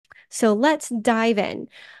So let's dive in.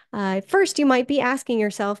 First, you might be asking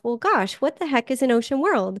yourself, well, gosh, what the heck is an ocean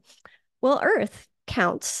world? Well, Earth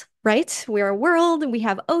counts, right? We're a world, we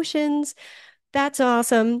have oceans. That's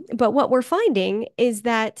awesome. But what we're finding is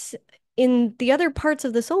that in the other parts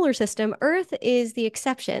of the solar system, Earth is the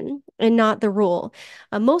exception and not the rule.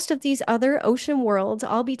 Most of these other ocean worlds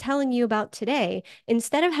I'll be telling you about today,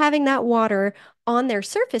 instead of having that water on their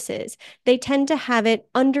surfaces, they tend to have it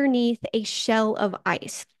underneath a shell of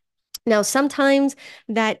ice. Now, sometimes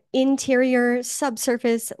that interior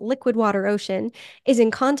subsurface liquid water ocean is in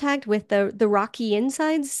contact with the rocky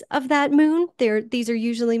insides of that moon. These are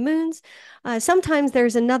usually moons. Sometimes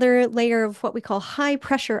there's another layer of what we call high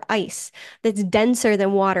pressure ice that's denser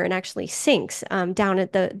than water and actually sinks down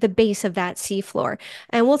at the base of that seafloor.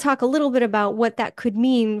 And we'll talk a little bit about what that could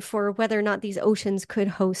mean for whether or not these oceans could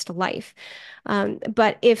host life.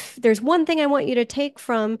 But if there's one thing I want you to take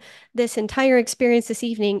from this entire experience this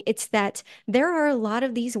evening, it's that there are a lot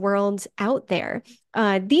of these worlds out there.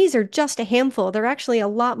 These are just a handful. They're actually a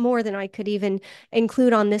lot more than I could even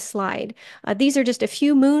include on this slide. These are just a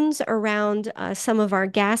few moons around some of our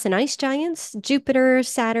gas and ice giants, Jupiter,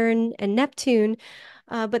 Saturn, and Neptune.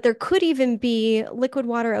 But there could even be liquid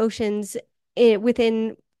water oceans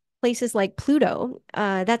within places like Pluto.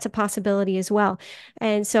 That's a possibility as well.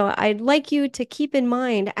 And so I'd like you to keep in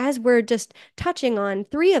mind, as we're just touching on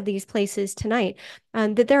three of these places tonight,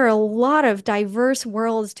 that there are a lot of diverse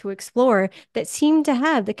worlds to explore that seem to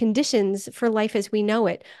have the conditions for life as we know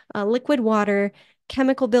it, liquid water,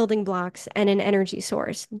 chemical building blocks, and an energy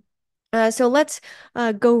source. So let's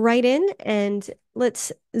go right in and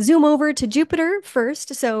let's zoom over to Jupiter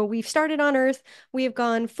first. So we've started on Earth. We've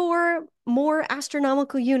gone 4 more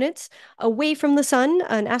astronomical units away from the sun.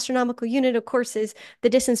 An astronomical unit, of course, is the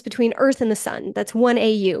distance between Earth and the sun. That's 1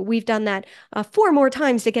 AU. We've done that 4 more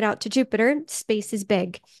times to get out to Jupiter. Space is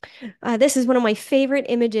big. This is one of my favorite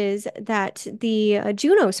images that the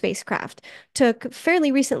Juno spacecraft took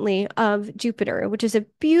fairly recently of Jupiter, which is a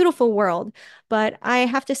beautiful world. But I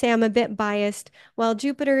have to say I'm a bit biased. While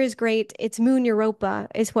Jupiter is great, its moon Europa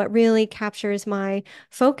is what really captures my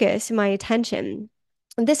focus, my attention.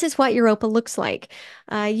 This is what Europa looks like.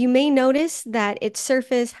 You may notice that its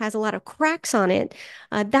surface has a lot of cracks on it.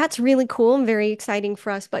 That's really cool and very exciting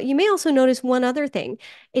for us. But you may also notice one other thing.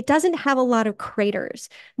 It doesn't have a lot of craters.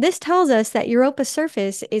 This tells us that Europa's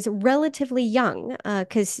surface is relatively young,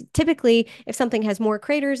 because typically, if something has more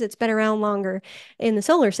craters, it's been around longer in the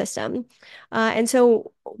solar system. And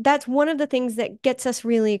so that's one of the things that gets us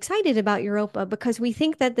really excited about Europa because we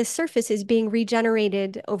think that the surface is being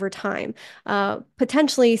regenerated over time,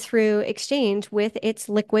 potentially through exchange with its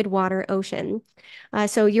liquid water ocean.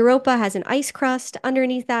 So Europa has an ice crust.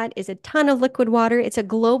 Underneath that is a ton of liquid water. It's a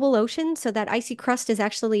global ocean, so that icy crust is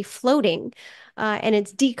actually floating. And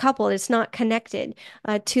it's decoupled, it's not connected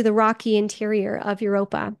to the rocky interior of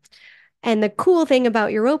Europa. And the cool thing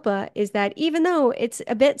about Europa is that even though it's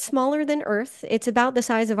a bit smaller than Earth, it's about the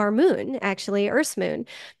size of our moon, actually, Earth's moon.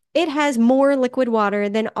 It has more liquid water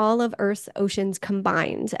than all of Earth's oceans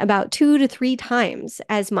combined, about 2 to 3 times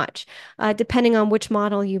as much, depending on which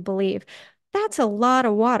model you believe. That's a lot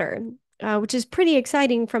of water, which is pretty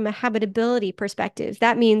exciting from a habitability perspective.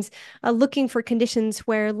 That means looking for conditions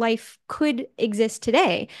where life could exist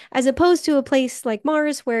today, as opposed to a place like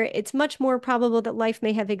Mars, where it's much more probable that life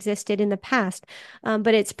may have existed in the past,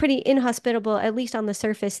 but it's pretty inhospitable, at least on the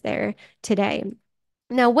surface there today.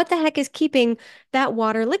 Now, what the heck is keeping that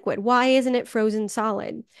water liquid? Why isn't it frozen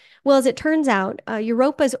solid? Well, as it turns out,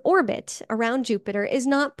 Europa's orbit around Jupiter is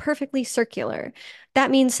not perfectly circular.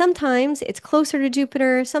 That means sometimes it's closer to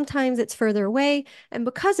Jupiter, sometimes it's further away, and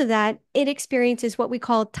because of that, it experiences what we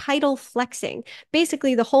call tidal flexing.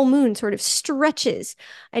 Basically, the whole moon sort of stretches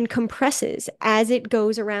and compresses as it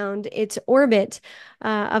goes around its orbit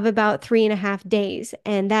of about 3.5 days.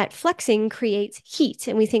 And that flexing creates heat.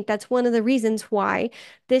 And we think that's one of the reasons why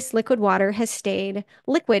this liquid water has stayed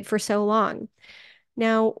liquid for so long.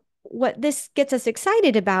 Now, what this gets us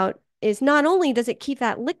excited about is not only does it keep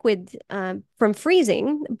that liquid from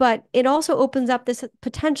freezing, but it also opens up this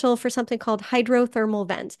potential for something called hydrothermal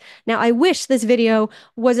vents. Now, I wish this video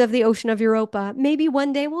was of the ocean of Europa. Maybe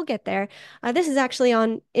one day we'll get there. This is actually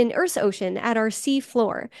in Earth's ocean at our sea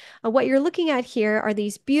floor. What you're looking at here are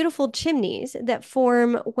these beautiful chimneys that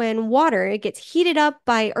form when water it gets heated up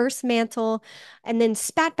by Earth's mantle and then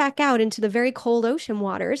spat back out into the very cold ocean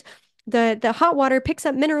waters. The hot water picks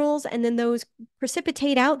up minerals and then those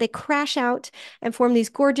precipitate out, they crash out and form these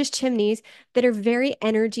gorgeous chimneys that are very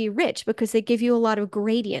energy rich because they give you a lot of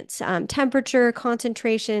gradients, temperature,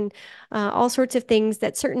 concentration, all sorts of things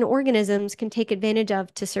that certain organisms can take advantage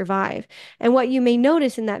of to survive. And what you may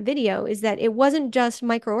notice in that video is that it wasn't just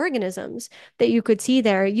microorganisms that you could see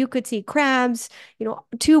there. You could see crabs,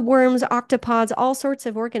 tube worms, octopods, all sorts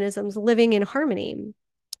of organisms living in harmony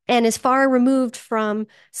and as far removed from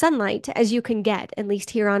sunlight as you can get, at least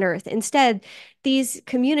here on Earth. Instead, these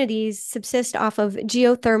communities subsist off of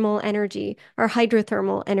geothermal energy or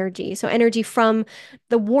hydrothermal energy, so energy from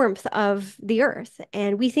the warmth of the Earth.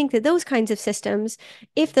 And we think that those kinds of systems,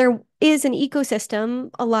 if there is an ecosystem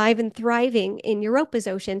alive and thriving in Europa's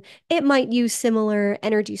ocean, it might use similar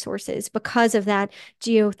energy sources because of that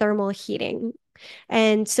geothermal heating.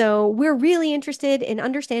 And so we're really interested in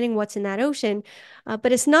understanding what's in that ocean.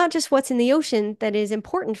 But it's not just what's in the ocean that is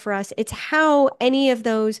important for us, it's how any of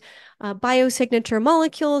those biosignature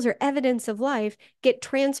molecules or evidence of life get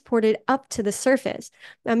transported up to the surface.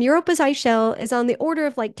 Europa's ice shell is on the order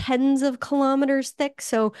of like tens of kilometers thick,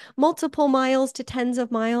 so multiple miles to tens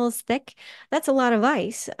of miles thick. That's a lot of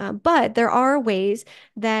ice. But there are ways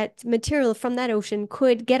that material from that ocean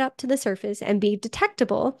could get up to the surface and be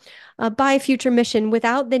detectable by a future mission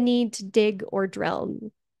without the need to dig or drill.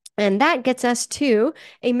 And that gets us to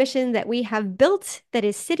a mission that we have built that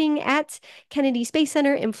is sitting at Kennedy Space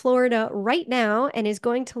Center in Florida right now and is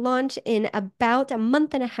going to launch in about a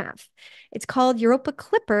month and a half. It's called Europa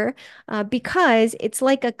Clipper because it's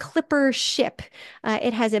like a clipper ship.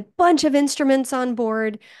 It has a bunch of instruments on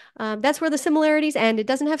board. That's where the similarities end. It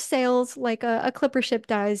doesn't have sails like a clipper ship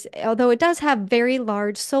does, although it does have very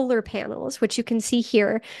large solar panels, which you can see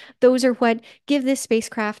here. Those are what give this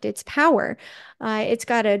spacecraft its power. It's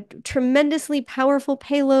got a tremendously powerful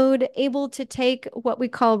payload, able to take what we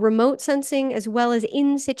call remote sensing as well as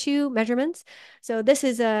in situ measurements. So this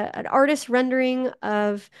is an artist rendering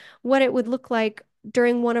of what it would look like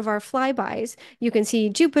during one of our flybys. You can see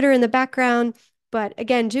Jupiter in the background. But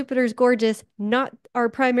again, Jupiter's gorgeous, not our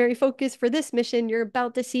primary focus for this mission. You're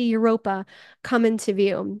about to see Europa come into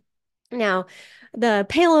view. Now, the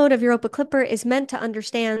payload of Europa Clipper is meant to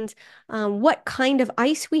understand what kind of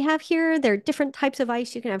ice we have here. There are different types of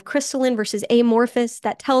ice. You can have crystalline versus amorphous.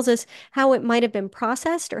 That tells us how it might have been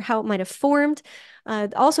processed or how it might have formed.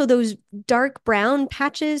 Also, those dark brown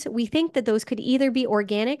patches, we think that those could either be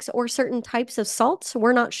organics or certain types of salts.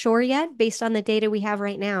 We're not sure yet based on the data we have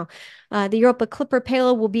right now. The Europa Clipper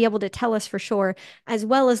payload will be able to tell us for sure, as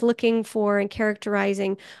well as looking for and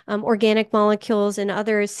characterizing organic molecules and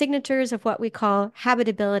other signatures of what we call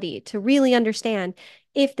habitability to really understand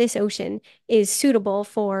if this ocean is suitable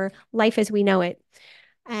for life as we know it.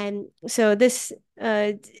 And so this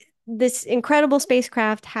incredible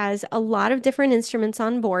spacecraft has a lot of different instruments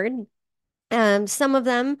on board. Some of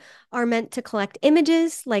them are meant to collect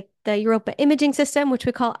images, like the Europa imaging system, which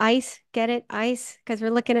we call ICE. Get it? ICE, because we're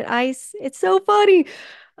looking at ice. It's so funny.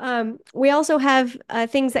 We also have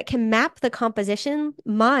things that can map the composition.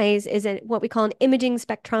 MISE is what we call an imaging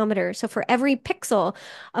spectrometer. So for every pixel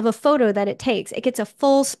of a photo that it takes, it gets a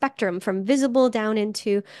full spectrum from visible down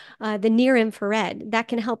into the near infrared. That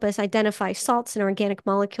can help us identify salts and organic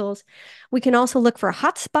molecules. We can also look for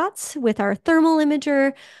hotspots with our thermal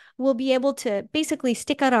imager. We'll be able to basically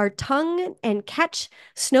stick out our tongue and catch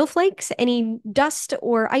snowflakes. Any dust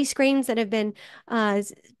or ice grains that have been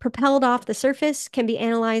propelled off the surface can be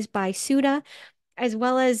analyzed by SUDA, as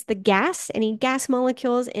well as the gas, any gas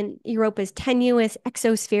molecules in Europa's tenuous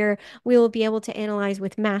exosphere, we will be able to analyze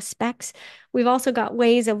with mass specs. We've also got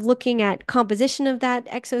ways of looking at composition of that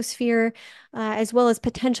exosphere, as well as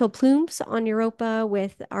potential plumes on Europa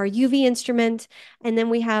with our UV instrument. And then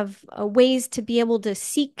we have ways to be able to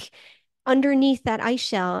seek underneath that ice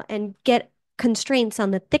shell and get constraints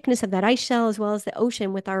on the thickness of that ice shell, as well as the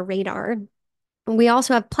ocean with our radar. We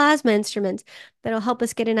also have plasma instruments that'll help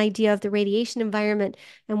us get an idea of the radiation environment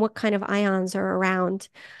and what kind of ions are around.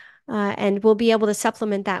 And we'll be able to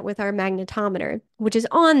supplement that with our magnetometer, which is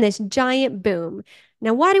on this giant boom.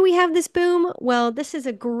 Now, why do we have this boom? Well, this is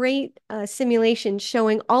a great simulation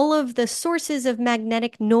showing all of the sources of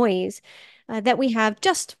magnetic noise that we have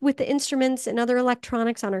just with the instruments and other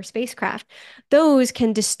electronics on our spacecraft. Those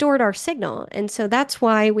can distort our signal. And so that's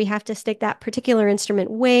why we have to stick that particular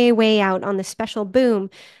instrument way, way out on the special boom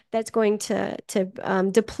that's going to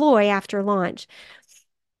deploy after launch.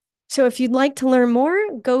 So if you'd like to learn more,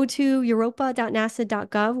 go to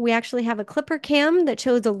europa.nasa.gov. We actually have a clipper cam that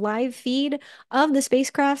shows a live feed of the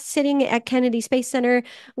spacecraft sitting at Kennedy Space Center.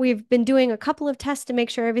 We've been doing a couple of tests to make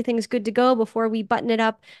sure everything's good to go before we button it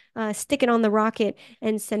up, stick it on the rocket,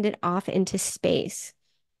 and send it off into space.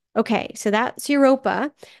 Okay, so that's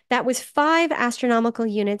Europa. That was 5 astronomical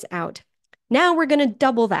units out. Now we're going to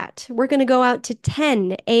double that. We're going to go out to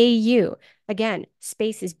 10 AU. Again,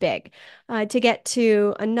 space is big, to get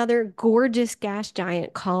to another gorgeous gas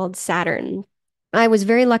giant called Saturn. I was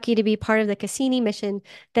very lucky to be part of the Cassini mission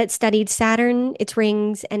that studied Saturn, its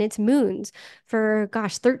rings, and its moons for,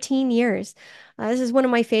 gosh, 13 years. This is one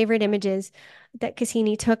of my favorite images that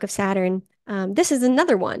Cassini took of Saturn. This is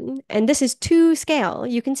another one, and this is to scale.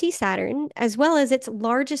 You can see Saturn as well as its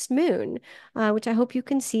largest moon, which I hope you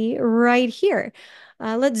can see right here.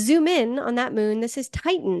 Let's zoom in on that moon. This is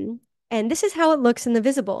Titan, and this is how it looks in the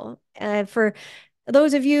visible. For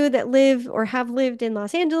those of you that live or have lived in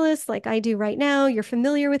Los Angeles, like I do right now, you're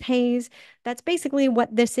familiar with haze. That's basically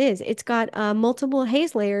what this is. It's got multiple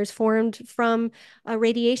haze layers formed from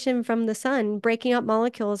radiation from the sun, breaking up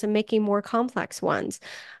molecules and making more complex ones.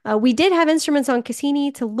 We did have instruments on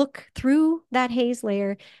Cassini to look through that haze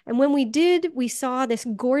layer. And when we did, we saw this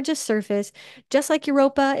gorgeous surface. Just like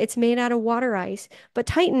Europa, it's made out of water ice, but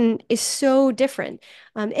Titan is so different.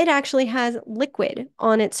 It actually has liquid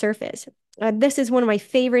on its surface. This is one of my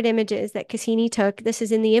favorite images that Cassini took. This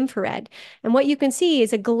is in the infrared. And what you can see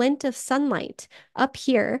is a glint of sunlight up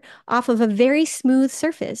here off of a very smooth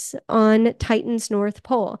surface on Titan's North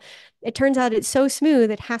Pole. It turns out it's so smooth,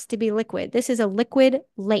 it has to be liquid. This is a liquid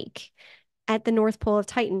lake at the North Pole of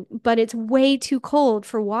Titan, but it's way too cold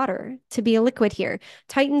for water to be a liquid here.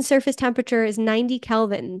 Titan's surface temperature is 90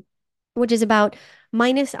 Kelvin, which is about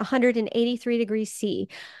minus 183 degrees C.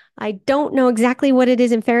 I don't know exactly what it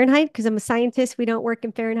is in Fahrenheit because I'm a scientist. We don't work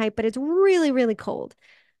in Fahrenheit, but it's really, really cold.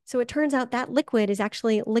 So it turns out that liquid is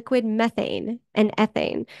actually liquid methane and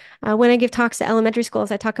ethane. When I give talks to elementary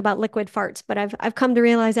schools, I talk about liquid farts, but I've come to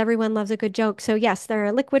realize everyone loves a good joke. So yes, there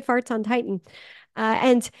are liquid farts on Titan.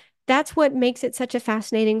 And that's what makes it such a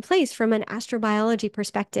fascinating place from an astrobiology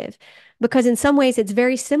perspective, because in some ways it's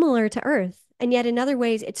very similar to Earth, and yet in other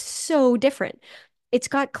ways it's so different. It's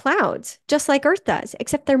got clouds, just like Earth does,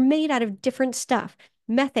 except they're made out of different stuff.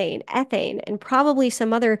 Methane, ethane, and probably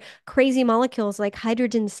some other crazy molecules like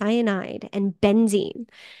hydrogen cyanide and benzene.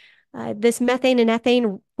 This methane and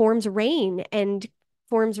ethane forms rain and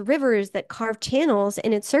forms rivers that carve channels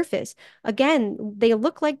in its surface. Again, they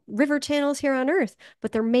look like river channels here on Earth,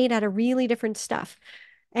 but they're made out of really different stuff.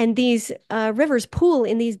 And these rivers pool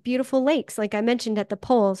in these beautiful lakes, like I mentioned at the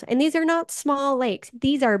poles. And these are not small lakes.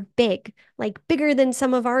 These are big, like bigger than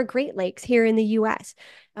some of our Great Lakes here in the US,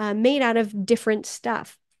 made out of different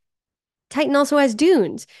stuff. Titan also has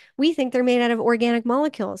dunes. We think they're made out of organic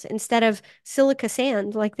molecules instead of silica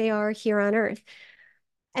sand like they are here on Earth.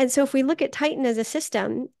 And so if we look at Titan as a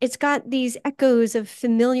system, it's got these echoes of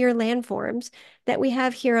familiar landforms that we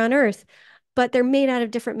have here on Earth, but they're made out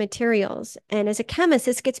of different materials. And as a chemist,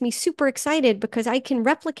 this gets me super excited because I can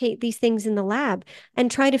replicate these things in the lab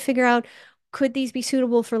and try to figure out, could these be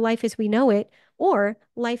suitable for life as we know it or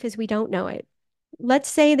life as we don't know it? Let's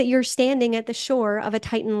say that you're standing at the shore of a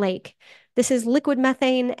Titan lake. This is liquid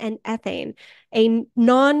methane and ethane, a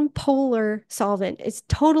non-polar solvent. It's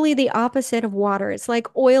totally the opposite of water. It's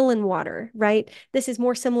like oil and water, right? This is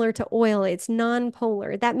more similar to oil. It's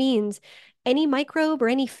non-polar. That means any microbe or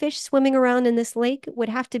any fish swimming around in this lake would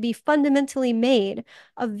have to be fundamentally made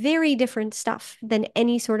of very different stuff than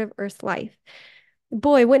any sort of Earth life.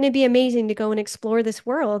 Boy, wouldn't it be amazing to go and explore this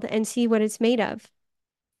world and see what it's made of?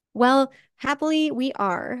 Well, happily, we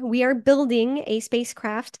are. We are building a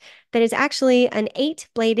spacecraft that is actually an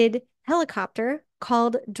 8-bladed helicopter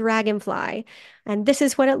called Dragonfly. And this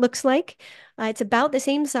is what it looks like. It's about the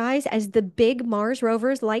same size as the big Mars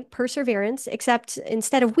rovers like Perseverance, except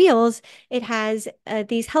instead of wheels, it has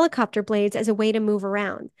these helicopter blades as a way to move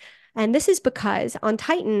around. And this is because on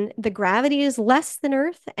Titan, the gravity is less than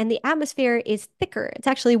Earth and the atmosphere is thicker. It's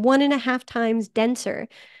actually 1.5 times denser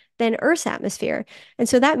than Earth's atmosphere. And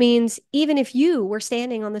so that means even if you were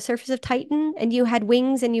standing on the surface of Titan and you had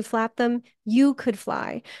wings and you flapped them, you could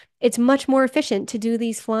fly. It's much more efficient to do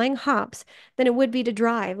these flying hops than it would be to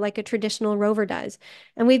drive like a traditional rover does.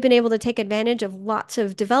 And we've been able to take advantage of lots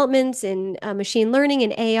of developments in machine learning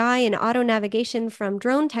and AI and auto navigation from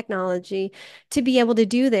drone technology to be able to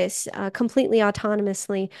do this completely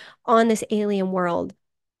autonomously on this alien world.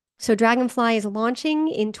 So Dragonfly is launching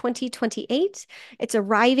in 2028. It's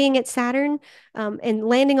arriving at Saturn and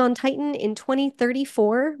landing on Titan in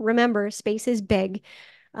 2034. Remember, space is big.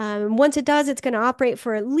 Once it does, it's going to operate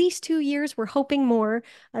for at least 2 years. We're hoping more.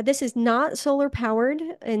 This is not solar powered.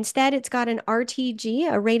 Instead, it's got an RTG,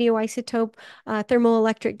 a radioisotope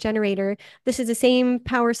thermoelectric generator. This is the same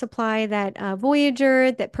power supply that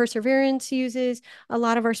Voyager, that Perseverance uses. A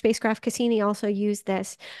lot of our spacecraft Cassini also use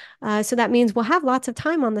this. So that means we'll have lots of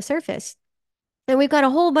time on the surface. And we've got a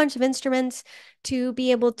whole bunch of instruments to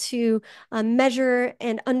be able to measure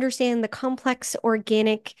and understand the complex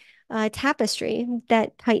organic tapestry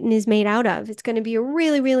that Titan is made out of. It's going to be a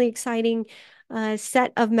really, really exciting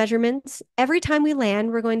set of measurements. Every time we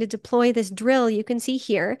land, we're going to deploy this drill you can see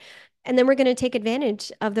here. And then we're going to take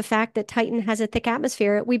advantage of the fact that Titan has a thick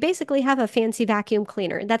atmosphere. We basically have a fancy vacuum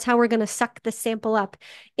cleaner. That's how we're going to suck the sample up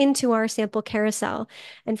into our sample carousel.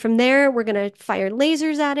 And from there, we're going to fire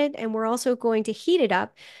lasers at it, and we're also going to heat it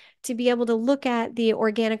up to be able to look at the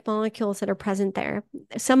organic molecules that are present there.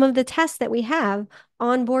 Some of the tests that we have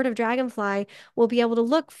on board of Dragonfly will be able to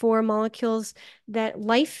look for molecules that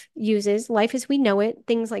life uses, life as we know it,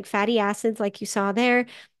 things like fatty acids, like you saw there,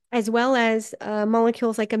 as well as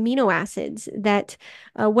molecules like amino acids that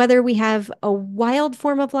whether we have a wild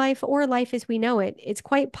form of life or life as we know it, it's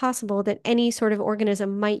quite possible that any sort of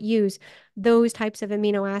organism might use those types of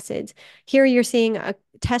amino acids. Here you're seeing a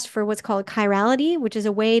test for what's called chirality, which is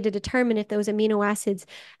a way to determine if those amino acids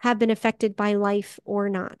have been affected by life or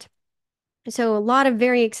not. So a lot of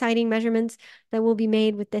very exciting measurements that will be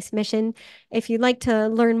made with this mission. If you'd like to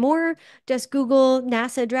learn more, just Google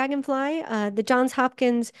NASA Dragonfly. The Johns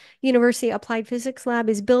Hopkins University Applied Physics Lab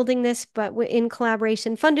is building this, but in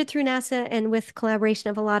collaboration, funded through NASA and with collaboration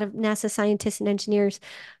of a lot of NASA scientists and engineers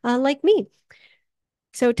like me.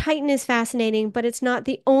 So Titan is fascinating, but it's not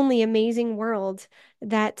the only amazing world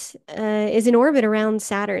that is in orbit around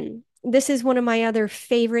Saturn. This is one of my other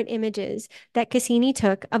favorite images that Cassini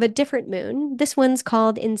took of a different moon. This one's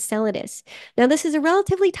called Enceladus. Now, this is a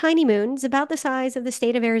relatively tiny moon. It's about the size of the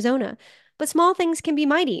state of Arizona, but small things can be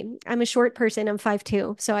mighty. I'm a short person. I'm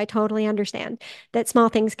 5'2", so I totally understand that small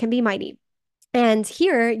things can be mighty. And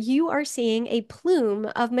here you are seeing a plume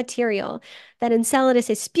of material that Enceladus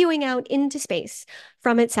is spewing out into space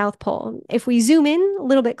from its south pole. If we zoom in a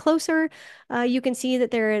little bit closer, you can see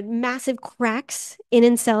that there are massive cracks in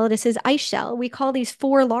Enceladus's ice shell. We call these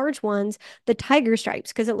four large ones the tiger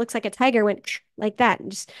stripes because it looks like a tiger went like that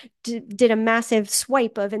and just did a massive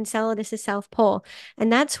swipe of Enceladus's south pole. And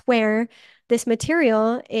that's where this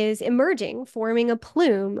material is emerging, forming a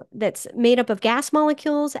plume that's made up of gas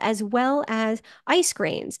molecules as well as ice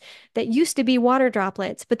grains that used to be water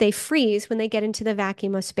droplets, but they freeze when they get into the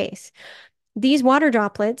vacuum of space. These water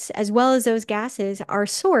droplets, as well as those gases, are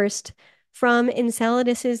sourced from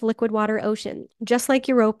Enceladus's liquid water ocean, just like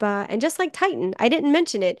Europa and just like Titan. I didn't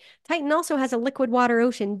mention it. Titan also has a liquid water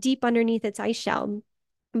ocean deep underneath its ice shell.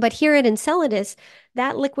 But here at Enceladus,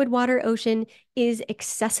 that liquid water ocean is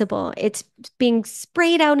accessible. It's being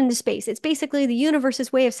sprayed out into space. It's basically the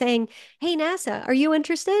universe's way of saying, hey, NASA, are you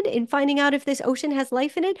interested in finding out if this ocean has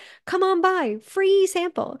life in it? Come on by, free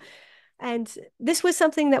sample. And this was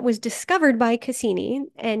something that was discovered by Cassini,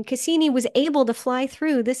 and Cassini was able to fly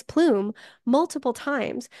through this plume multiple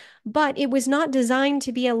times, but it was not designed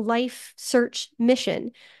to be a life search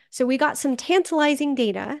mission. So we got some tantalizing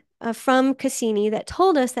data from Cassini that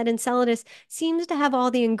told us that Enceladus seems to have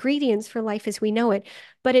all the ingredients for life as we know it,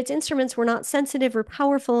 but its instruments were not sensitive or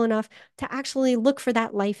powerful enough to actually look for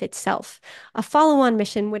that life itself. A follow-on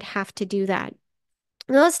mission would have to do that.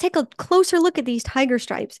 Now let's take a closer look at these tiger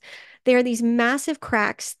stripes. They are these massive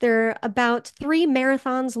cracks. They're about 3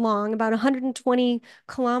 marathons long, about 120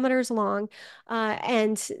 kilometers long,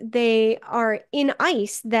 and they are in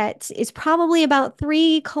ice that is probably about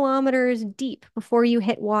 3 kilometers deep before you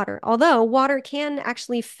hit water. Although water can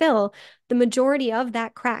actually fill the majority of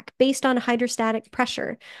that crack based on hydrostatic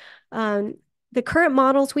pressure. The current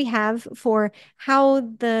models we have for how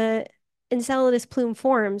the Enceladus plume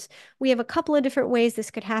forms, we have a couple of different ways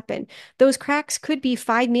this could happen. Those cracks could be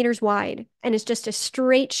 5 meters wide, and it's just a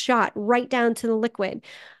straight shot right down to the liquid,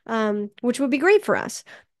 which would be great for us.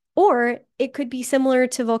 Or it could be similar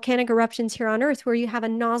to volcanic eruptions here on Earth, where you have a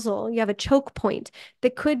nozzle, you have a choke point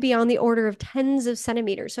that could be on the order of tens of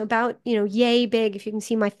centimeters. So about, yay big, if you can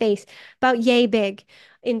see my face, about yay big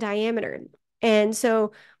in diameter. And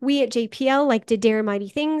so we at JPL did dare mighty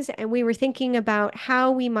things, and we were thinking about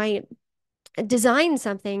how we might design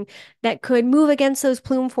something that could move against those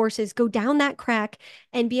plume forces, go down that crack,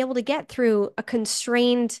 and be able to get through a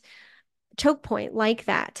constrained choke point like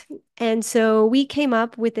that. And so we came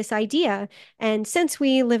up with this idea. And since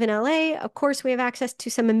we live in LA, of course, we have access to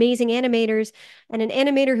some amazing animators. And an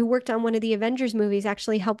animator who worked on one of the Avengers movies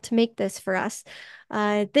actually helped to make this for us.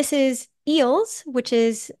 This is EELS, which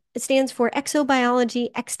is it stands for Exobiology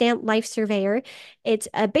Extant Life Surveyor. It's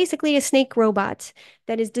basically a snake robot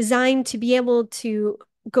that is designed to be able to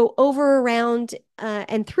go over, around,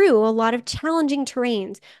 and through a lot of challenging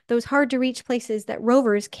terrains, those hard to reach places that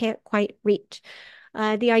rovers can't quite reach.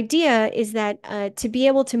 The idea is that to be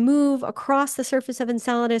able to move across the surface of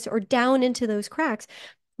Enceladus or down into those cracks,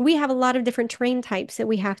 we have a lot of different terrain types that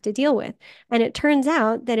we have to deal with. And it turns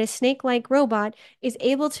out that a snake-like robot is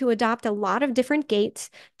able to adopt a lot of different gaits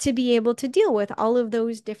to be able to deal with all of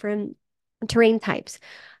those different terrain types.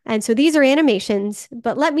 And so these are animations,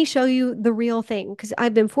 but let me show you the real thing because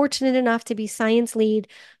I've been fortunate enough to be science lead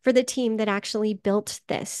for the team that actually built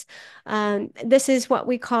this. This is what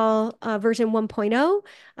we call version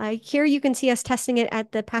 1.0. Here you can see us testing it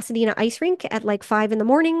at the Pasadena ice rink at like 5 in the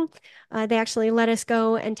morning. They actually let us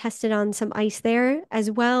go and test it on some ice there, as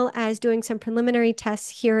well as doing some preliminary tests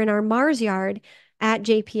here in our Mars yard at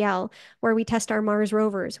JPL, where we test our Mars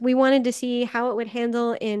rovers. We wanted to see how it would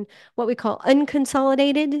handle in what we call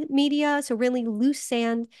unconsolidated media, so really loose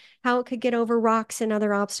sand, how it could get over rocks and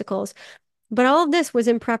other obstacles. But all of this was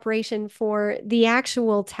in preparation for the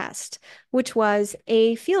actual test, which was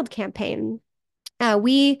a field campaign.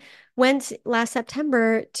 We went last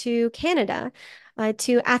September to Canada,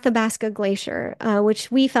 to Athabasca Glacier,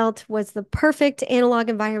 which we felt was the perfect analog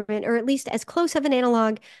environment, or at least as close of an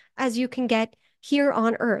analog as you can get here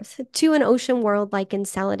on Earth to an ocean world like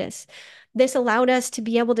Enceladus. This allowed us to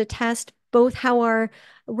be able to test both how our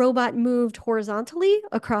robot moved horizontally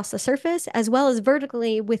across the surface as well as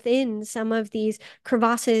vertically within some of these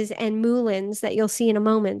crevasses and moulins that you'll see in a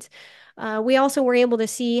moment. We also were able to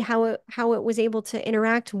see how it was able to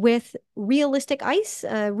interact with realistic ice.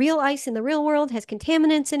 Real ice in the real world has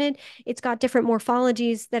contaminants in it. It's got different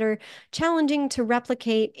morphologies that are challenging to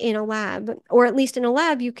replicate in a lab, or at least in a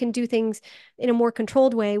lab, you can do things in a more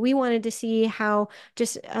controlled way. We wanted to see how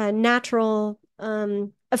just natural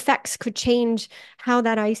effects could change how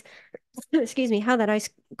that ice excuse me, how that ice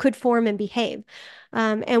could form and behave.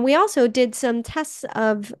 And we also did some tests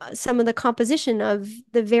of some of the composition of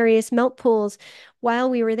the various melt pools while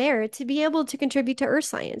we were there to be able to contribute to Earth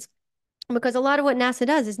science. Because a lot of what NASA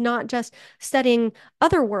does is not just studying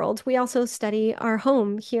other worlds, we also study our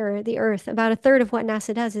home here, the Earth. About a third of what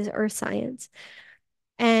NASA does is Earth science.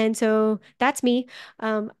 And so that's me.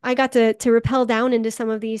 I got to rappel down into some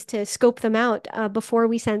of these to scope them out before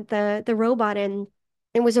we sent the robot in.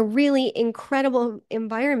 It was a really incredible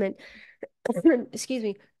environment. Excuse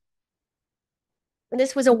me.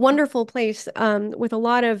 This was a wonderful place with a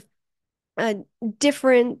lot of uh,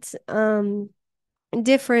 different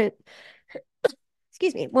different.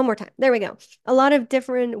 Excuse me. One more time. There we go. A lot of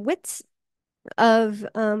different widths of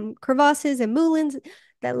crevasses and moulins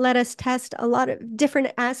that let us test a lot of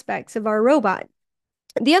different aspects of our robot.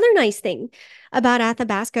 The other nice thing about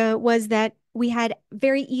Athabasca was that we had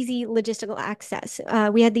very easy logistical access.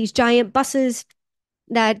 We had these giant buses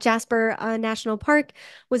that Jasper National Park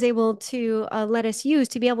was able to let us use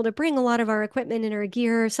to be able to bring a lot of our equipment and our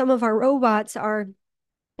gear. Some of our robots are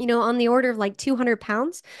on the order of like 200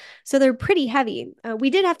 pounds. So they're pretty heavy. We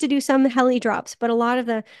did have to do some heli drops, but a lot of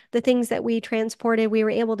the things that we transported, we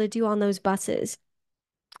were able to do on those buses.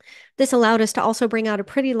 This allowed us to also bring out a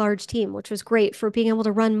pretty large team, which was great for being able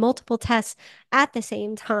to run multiple tests at the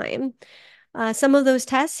same time. Some of those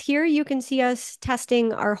tests here, you can see us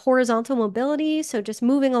testing our horizontal mobility, so just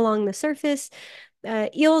moving along the surface.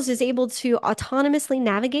 EELS is able to autonomously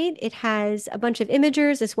navigate. It has a bunch of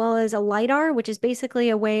imagers as well as a LiDAR, which is basically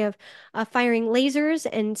a way of firing lasers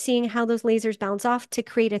and seeing how those lasers bounce off to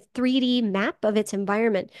create a 3D map of its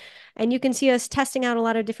environment. And you can see us testing out a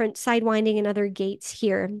lot of different sidewinding and other gates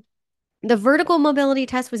here. The vertical mobility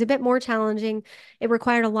test was a bit more challenging. It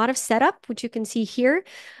required a lot of setup, which you can see here.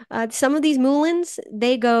 Some of these moulins,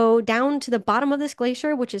 they go down to the bottom of this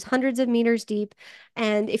glacier, which is hundreds of meters deep.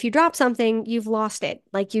 And if you drop something, you've lost it.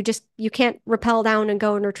 Like you can't rappel down and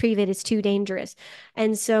go and retrieve it. It's too dangerous.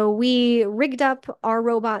 And so we rigged up our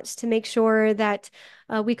robots to make sure that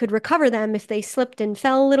we could recover them if they slipped and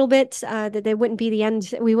fell a little bit, that they wouldn't be the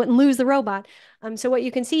end. We wouldn't lose the robot. So what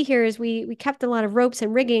you can see here is we kept a lot of ropes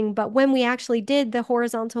and rigging, but when we actually did the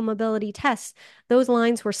horizontal mobility tests, those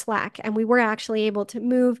lines were slack, and we were actually able to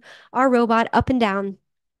move our robot up and down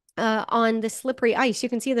on the slippery ice. You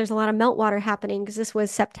can see there's a lot of meltwater happening because this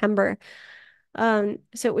was September. So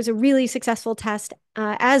it was a really successful test.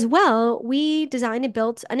 As well, we designed and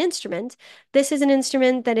built an instrument. This is an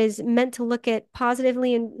instrument that is meant to look at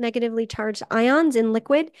positively and negatively charged ions in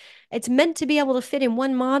liquid. It's meant to be able to fit in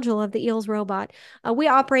one module of the EELS robot. We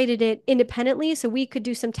operated it independently, so we could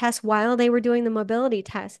do some tests while they were doing the mobility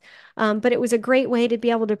tests. But it was a great way to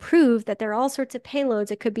be able to prove that there are all sorts of payloads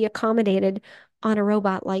that could be accommodated on a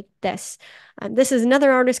robot like this. This is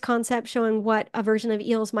another artist concept showing what a version of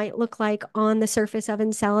EELS might look like on the surface of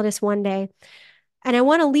Enceladus one day. And I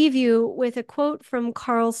want to leave you with a quote from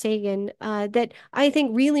Carl Sagan that I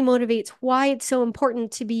think really motivates why it's so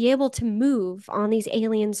important to be able to move on these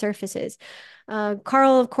alien surfaces.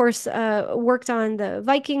 Carl, of course, worked on the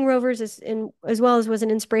Viking rovers as well as was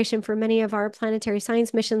an inspiration for many of our planetary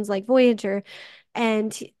science missions like Voyager.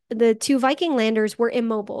 And the two Viking landers were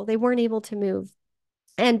immobile, they weren't able to move.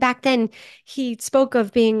 And back then, he spoke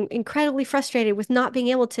of being incredibly frustrated with not being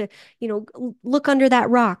able to, look under that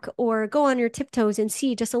rock or go on your tiptoes and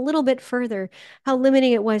see just a little bit further, how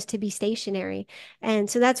limiting it was to be stationary. And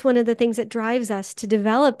so that's one of the things that drives us to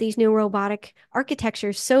develop these new robotic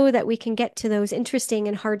architectures so that we can get to those interesting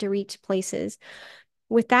and hard to reach places.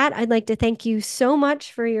 With that, I'd like to thank you so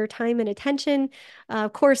much for your time and attention.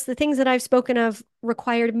 Of course, the things that I've spoken of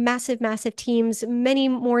required massive, massive teams, many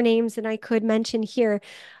more names than I could mention here.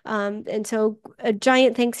 And so a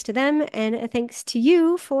giant thanks to them and a thanks to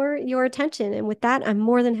you for your attention. And with that, I'm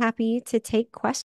more than happy to take questions.